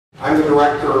I'm the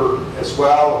director as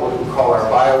well of what we call our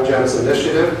Biogems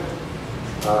Initiative.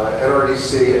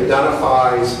 NRDC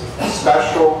identifies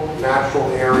special natural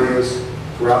areas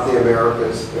throughout the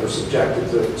Americas that are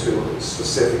subjected to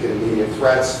specific and immediate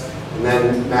threats, and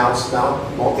then mounts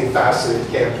multifaceted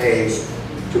campaigns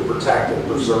to protect and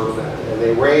preserve them. And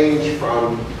they range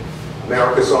from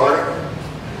America's Arctic,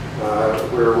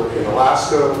 we're in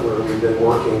Alaska, where we've been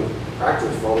working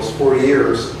practically for almost 40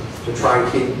 years to try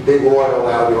and keep big oil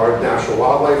out of the Arctic National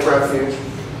Wildlife Refuge,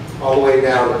 all the way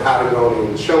down to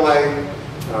Patagonia in Chile,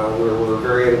 where we're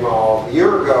very involved. A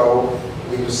year ago,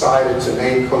 we decided to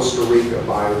name Costa Rica a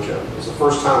biogem. It was the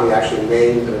first time we actually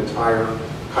named an entire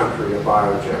country a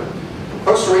biogem.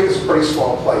 Costa Rica is a pretty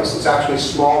small place. It's actually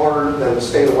smaller than the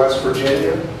state of West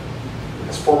Virginia.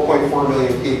 It's 4.4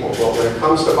 million people. But when it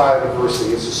comes to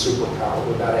biodiversity, it's a superpower.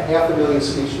 With about 500,000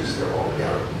 species there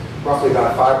altogether. Roughly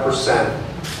about 5%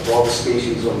 of all the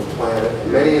species on the planet,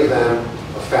 and many of them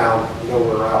are found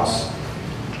nowhere else.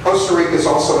 Costa Rica is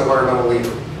also an environmental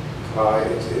leader.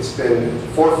 It's been at the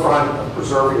forefront of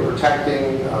preserving and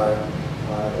protecting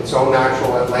its own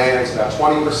natural lands. About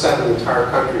 20% of the entire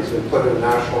country has been put in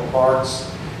national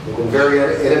parks. They've been very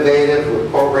innovative with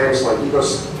programs like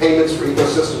payments for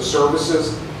ecosystem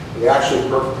services. They actually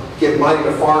give money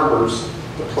to farmers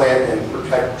to plant and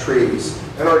protect trees.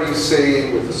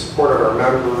 NRDC, with the support of our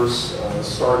members,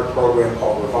 started a program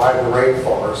called Revive the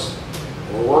Rainforest.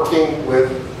 And we're working with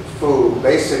food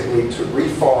basically to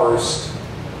reforest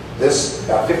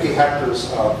about 50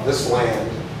 hectares of this land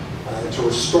and to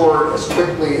restore it as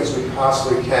quickly as we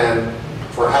possibly can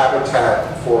for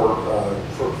habitat for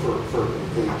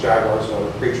the jaguars and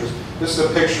other creatures. This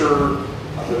is a picture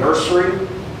of the nursery.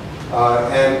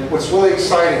 And what's really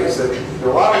exciting is that there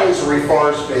are a lot of ways of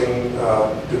reforesting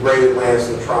degraded lands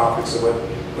in the tropics. And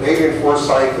what Adrian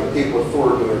Forsyth and people at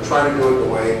Ford are doing, they're trying to do it in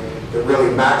a way that really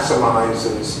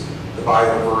maximizes the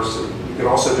biodiversity. You can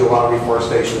also do a lot of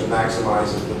reforestation that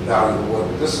maximizes the value of the wood.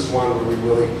 But this is one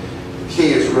where the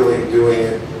key is really doing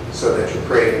it so that you're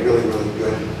creating really, really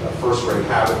good first-rate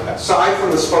habitat. Aside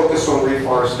from this focus on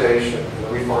reforestation and the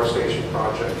reforestation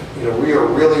project, we are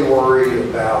really worried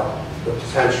about the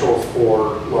potential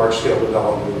for large-scale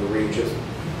development in the region.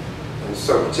 And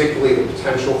so particularly the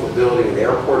potential for building an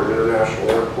airport, an international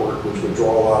airport, which would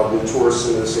draw a lot of new tourists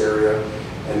in this area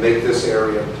and make this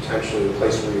area potentially a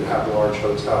place where you have large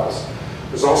hotels.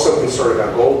 There's also concern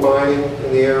about gold mining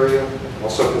in the area,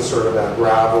 also concern about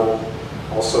gravel,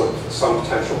 also some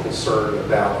potential concern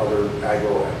about other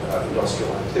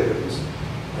agro-industrial activities.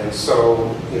 And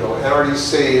so,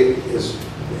 NRDC is,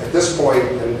 at this point,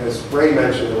 and as Ray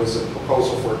mentioned, there was a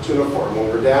proposal for a tuna farm. When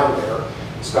we were down there,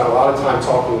 we spent a lot of time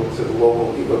talking to the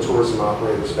local ecotourism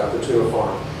operators about the tuna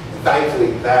farm. And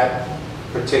thankfully, that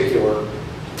particular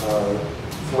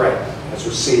threat has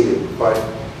receded. But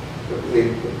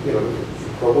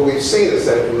what we've seen is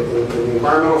that in the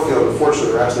environmental field,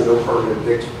 unfortunately, there are actually no permanent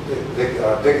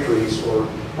victories or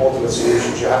ultimate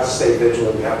solutions. You have to stay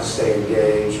vigilant, you have to stay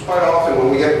engaged. Quite often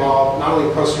when we get involved, not only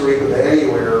in Costa Rica, but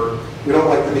anywhere, we don't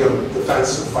like to be on the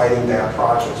defensive fighting bad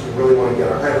projects. We really want to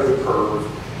get ahead of the curve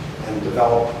and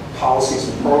develop policies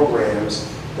and programs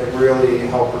that really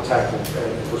help protect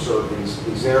and preserve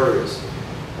these areas.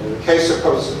 In the case of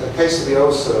the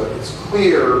OSA, it's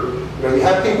clear, you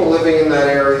have people living in that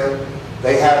area.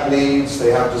 They have needs,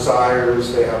 they have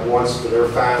desires, they have wants for their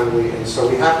family, and so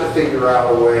we have to figure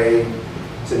out a way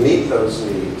to meet those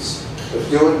needs, but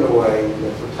do it in a way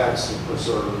that protects and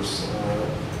preserves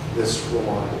this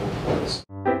remarkable place.